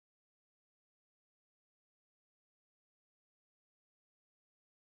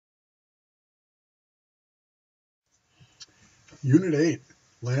Unit 8,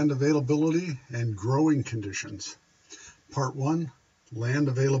 Land Availability and Growing Conditions. Part 1, Land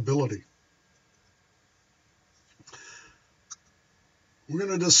Availability. We're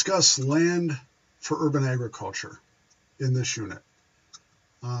going to discuss land for urban agriculture in this unit.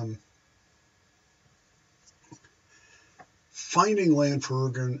 Finding land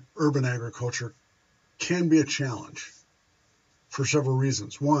for urban agriculture can be a challenge for several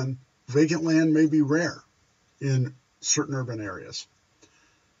reasons. One, vacant land may be rare in certain urban areas.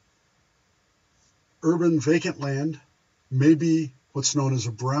 Urban vacant land may be what's known as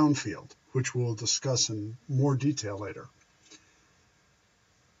a brownfield, which we'll discuss in more detail later.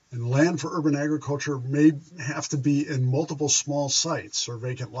 And land for urban agriculture may have to be in multiple small sites or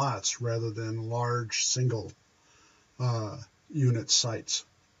vacant lots rather than large single unit sites.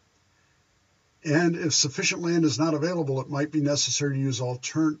 And if sufficient land is not available, it might be necessary to use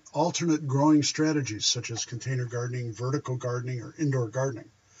alternate growing strategies such as container gardening, vertical gardening, or indoor gardening.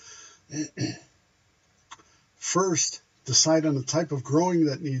 First, decide on the type of growing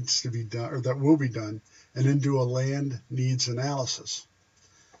that needs to be done or that will be done, and then do a land needs analysis.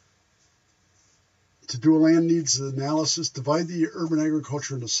 To do a land needs analysis, divide the urban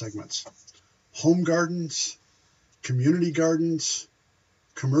agriculture into segments: home gardens, community gardens,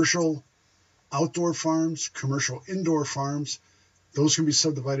 commercial outdoor farms, commercial indoor farms. Those can be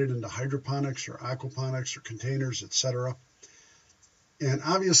subdivided into hydroponics or aquaponics or containers, etc. And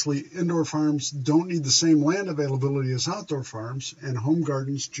obviously, indoor farms don't need the same land availability as outdoor farms, and home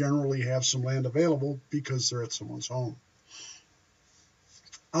gardens generally have some land available because they're at someone's home.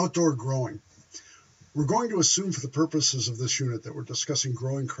 Outdoor growing. We're going to assume for the purposes of this unit that we're discussing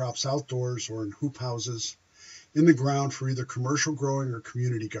growing crops outdoors or in hoop houses in the ground for either commercial growing or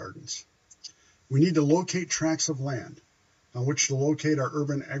community gardens. We need to locate tracts of land on which to locate our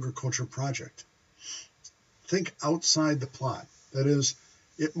urban agriculture project. Think outside the plot. That is,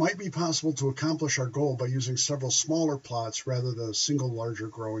 it might be possible to accomplish our goal by using several smaller plots rather than a single larger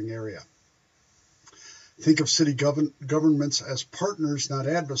growing area. Think of city governments as partners, not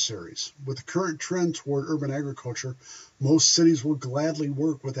adversaries. With the current trend toward urban agriculture, most cities will gladly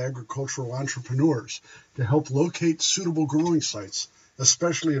work with agricultural entrepreneurs to help locate suitable growing sites,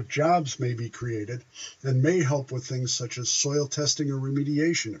 especially if jobs may be created, and may help with things such as soil testing or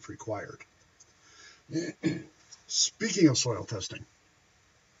remediation if required. Speaking of soil testing,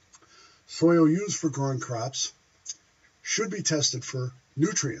 soil used for growing crops should be tested for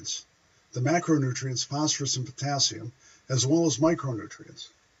nutrients, the macronutrients phosphorus and potassium, as well as micronutrients.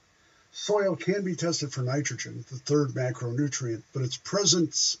 Soil can be tested for nitrogen, the third macronutrient, but its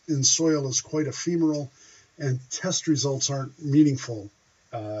presence in soil is quite ephemeral, and test results aren't meaningful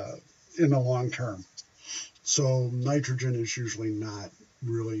in the long term. So nitrogen is usually not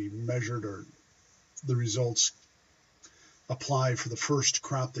really measured, or the results apply for the first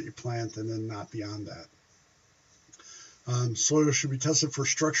crop that you plant and then not beyond that. Soil should be tested for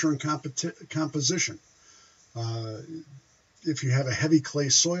structure and composition. If you have a heavy clay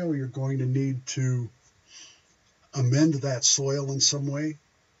soil, you're going to need to amend that soil in some way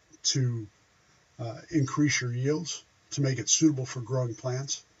to increase your yields, to make it suitable for growing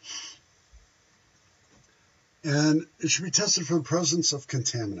plants. And it should be tested for the presence of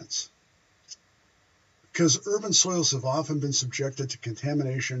contaminants, because urban soils have often been subjected to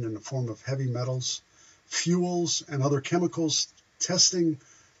contamination in the form of heavy metals, fuels, and other chemicals. Testing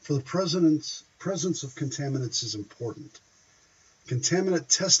for the presence of contaminants is important. Contaminant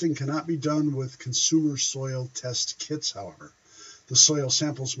testing cannot be done with consumer soil test kits, however. The soil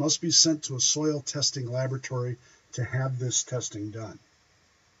samples must be sent to a soil testing laboratory to have this testing done.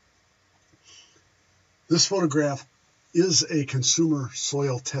 This photograph is a consumer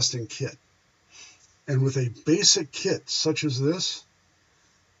soil testing kit. And with a basic kit such as this,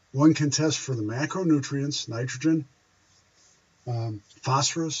 one can test for the macronutrients, nitrogen,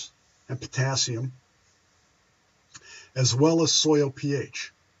 phosphorus, and potassium, as well as soil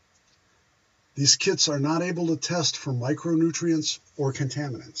pH. These kits are not able to test for micronutrients or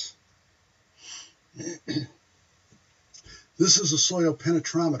contaminants. This is a soil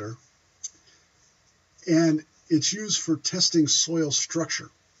penetrometer, and it's used for testing soil structure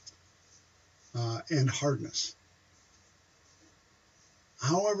and hardness.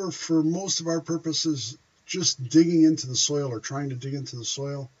 However, for most of our purposes, just digging into the soil or trying to dig into the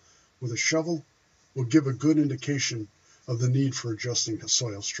soil with a shovel will give a good indication of the need for adjusting the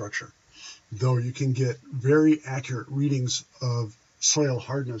soil structure, though you can get very accurate readings of soil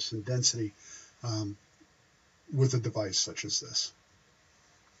hardness and density with a device such as this.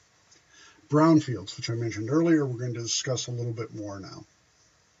 Brownfields, which I mentioned earlier, we're going to discuss a little bit more now.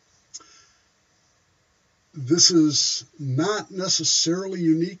 This is not necessarily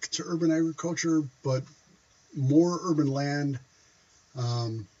unique to urban agriculture, but more urban land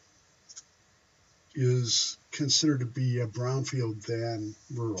is considered to be a brownfield than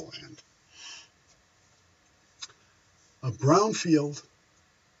rural land. A brownfield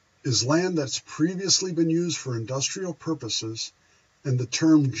is land that's previously been used for industrial purposes, and the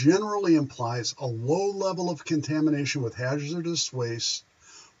term generally implies a low level of contamination with hazardous waste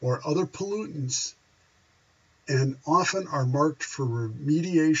or other pollutants, and often are marked for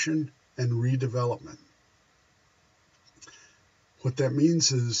remediation and redevelopment. What that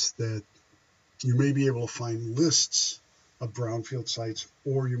means is that you may be able to find lists of brownfield sites,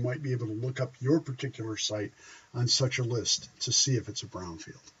 or you might be able to look up your particular site on such a list to see if it's a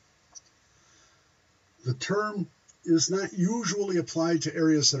brownfield. The term is not usually applied to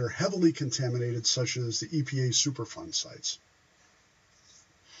areas that are heavily contaminated, such as the EPA Superfund sites.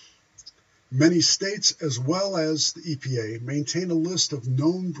 Many states, as well as the EPA, maintain a list of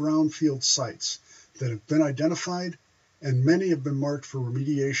known brownfield sites that have been identified, and many have been marked for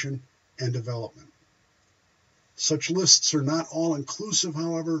remediation and development. Such lists are not all-inclusive,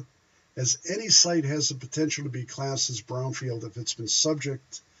 however, as any site has the potential to be classed as brownfield if it's been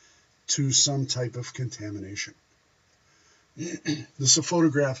subject to some type of contamination. This is a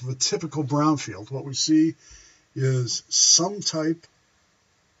photograph of a typical brownfield. What we see is some type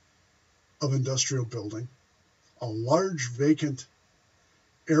of industrial building, a large vacant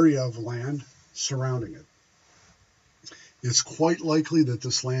area of land surrounding it. It's quite likely that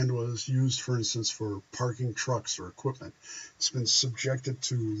this land was used, for instance, for parking trucks or equipment. It's been subjected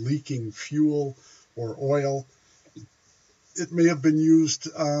to leaking fuel or oil. It may have been used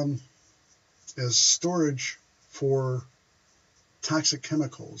as storage for toxic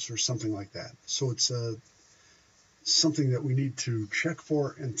chemicals or something like that. So it's something that we need to check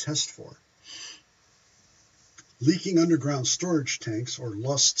for and test for. Leaking underground storage tanks, or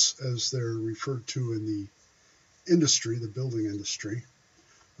LUSTs as they're referred to in the industry, the building industry,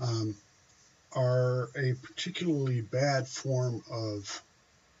 are a particularly bad form of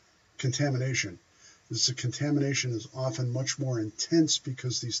contamination. The contamination is often much more intense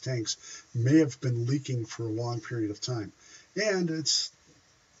because these tanks may have been leaking for a long period of time. And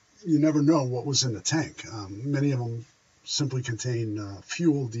you never know what was in the tank. Many of them simply contain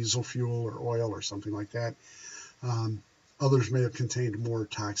fuel, diesel fuel or oil or something like that. Others may have contained more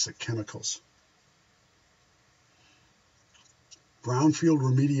toxic chemicals. Brownfield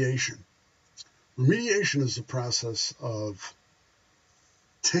remediation. Remediation is the process of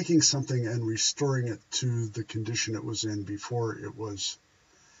taking something and restoring it to the condition it was in before it was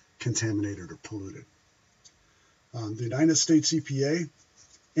contaminated or polluted. The United States EPA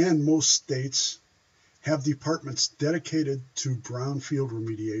and most states have departments dedicated to brownfield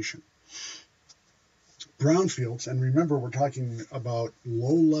remediation. Brownfields, and remember we're talking about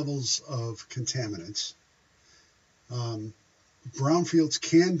low levels of contaminants, brownfields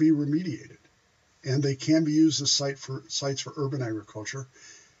can be remediated, and they can be used as sites for urban agriculture.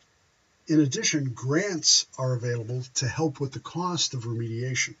 In addition, grants are available to help with the cost of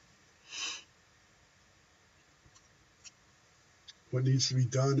remediation. What needs to be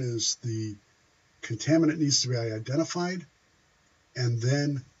done is the contaminant needs to be identified, and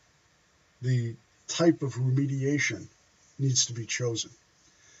then the type of remediation needs to be chosen.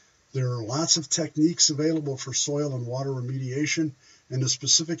 There are lots of techniques available for soil and water remediation, and the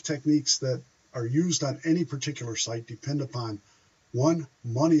specific techniques that are used on any particular site depend upon 1,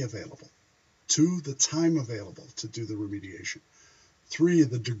 money available, 2, the time available to do the remediation, 3,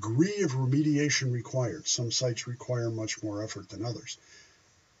 the degree of remediation required. Some sites require much more effort than others.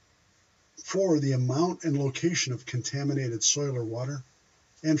 4, the amount and location of contaminated soil or water.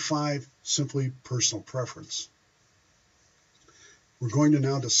 And 5, simply personal preference. We're going to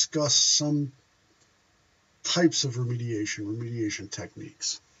now discuss some types of remediation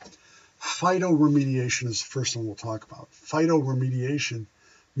techniques. Phytoremediation is the first one we'll talk about. Phytoremediation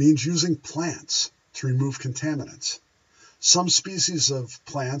means using plants to remove contaminants. Some species of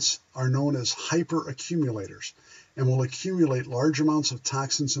plants are known as hyperaccumulators and will accumulate large amounts of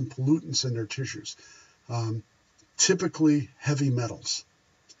toxins and pollutants in their tissues, typically heavy metals.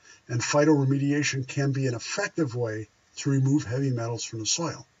 And phytoremediation can be an effective way to remove heavy metals from the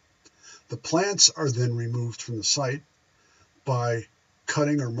soil. The plants are then removed from the site by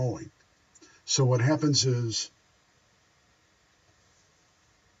cutting or mowing. So what happens is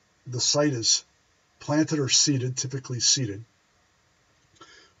the site is planted or seeded, typically seeded,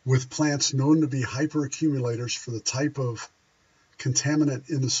 with plants known to be hyperaccumulators for the type of contaminant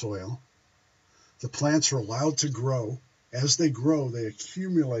in the soil. The plants are allowed to grow. As they grow, they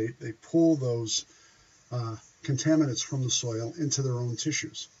accumulate, they pull those contaminants from the soil into their own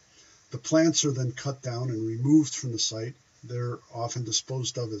tissues. The plants are then cut down and removed from the site. They're often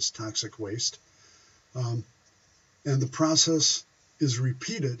disposed of as toxic waste. And the process is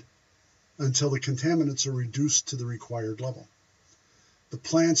repeated until the contaminants are reduced to the required level. The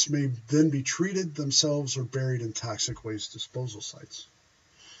plants may then be treated themselves or buried in toxic waste disposal sites.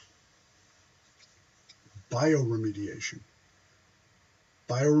 Bioremediation.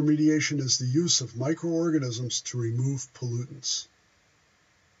 Bioremediation is the use of microorganisms to remove pollutants.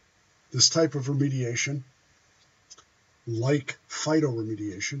 This type of remediation, like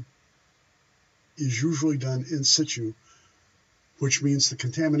phytoremediation, is usually done in situ, which means the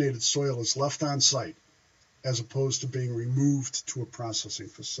contaminated soil is left on site as opposed to being removed to a processing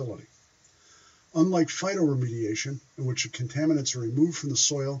facility. Unlike phytoremediation, in which the contaminants are removed from the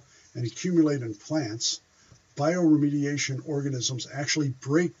soil and accumulate in plants, bioremediation organisms actually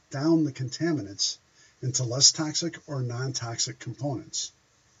break down the contaminants into less toxic or non-toxic components.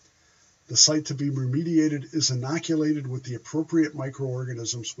 The site to be remediated is inoculated with the appropriate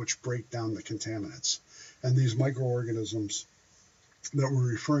microorganisms which break down the contaminants. And these microorganisms that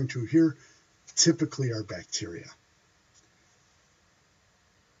we're referring to here typically are bacteria.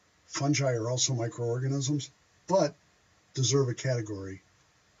 Fungi are also microorganisms, but deserve a category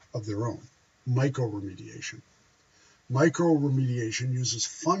of their own. Mycoremediation. Mycoremediation uses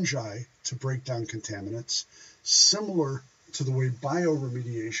fungi to break down contaminants, similar to the way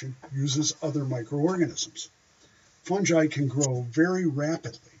bioremediation uses other microorganisms. Fungi can grow very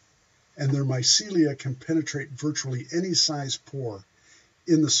rapidly, and their mycelia can penetrate virtually any size pore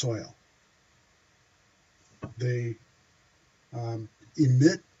in the soil. They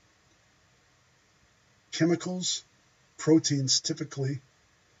emit chemicals, proteins typically,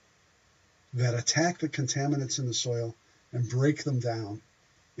 that attack the contaminants in the soil and break them down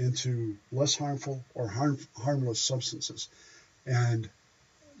into less harmful or harmless substances. And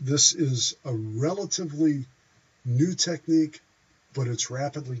this is a relatively new technique, but it's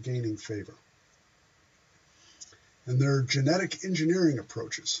rapidly gaining favor. And there are genetic engineering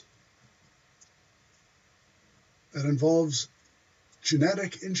approaches. That involves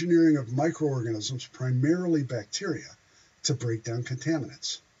genetic engineering of microorganisms, primarily bacteria, to break down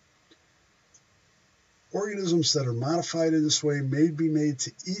contaminants. Organisms that are modified in this way may be made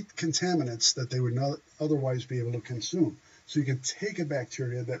to eat contaminants that they would not otherwise be able to consume. So you can take a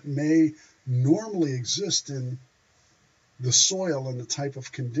bacteria that may normally exist in the soil and the type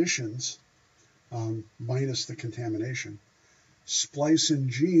of conditions, minus the contamination, splice in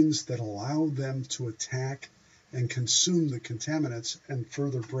genes that allow them to attack and consume the contaminants and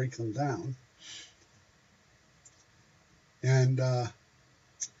further break them down. And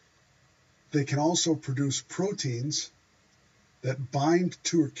they can also produce proteins that bind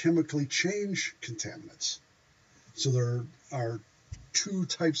to or chemically change contaminants. So there are two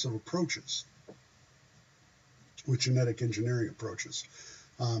types of approaches with genetic engineering approaches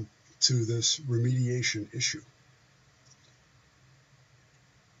to this remediation issue.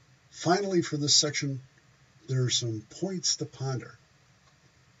 Finally, for this section, there are some points to ponder.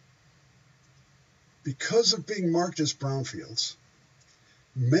 Because of being marked as brownfields,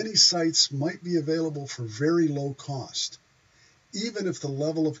 many sites might be available for very low cost, even if the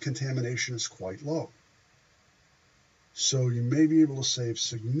level of contamination is quite low. So you may be able to save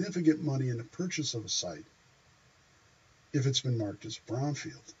significant money in the purchase of a site if it's been marked as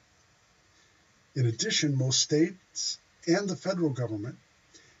brownfield. In addition, most states and the federal government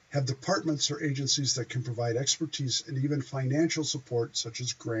have departments or agencies that can provide expertise and even financial support, such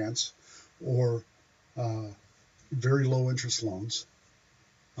as grants or very low interest loans,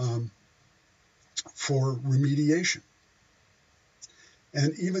 for remediation.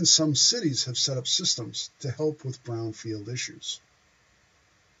 And even some cities have set up systems to help with brownfield issues.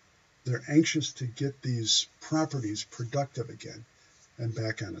 They're anxious to get these properties productive again and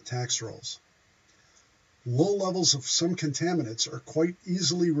back on the tax rolls. Low levels of some contaminants are quite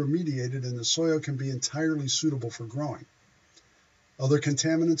easily remediated and the soil can be entirely suitable for growing. Other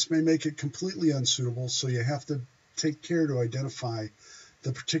contaminants may make it completely unsuitable, so you have to take care to identify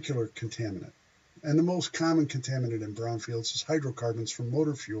the particular contaminant. And the most common contaminant in brownfields is hydrocarbons from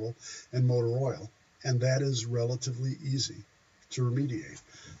motor fuel and motor oil, and that is relatively easy to remediate.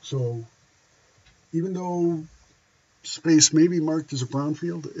 So even though space may be marked as a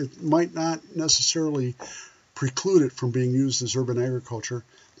brownfield, it might not necessarily preclude it from being used as urban agriculture.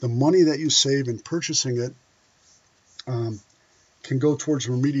 The money that you save in purchasing it can go towards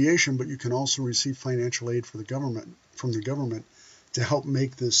remediation, but you can also receive financial aid from the government to help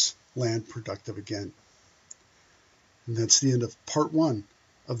make this land productive again. And that's the end of part 1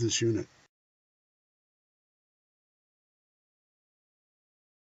 of this unit.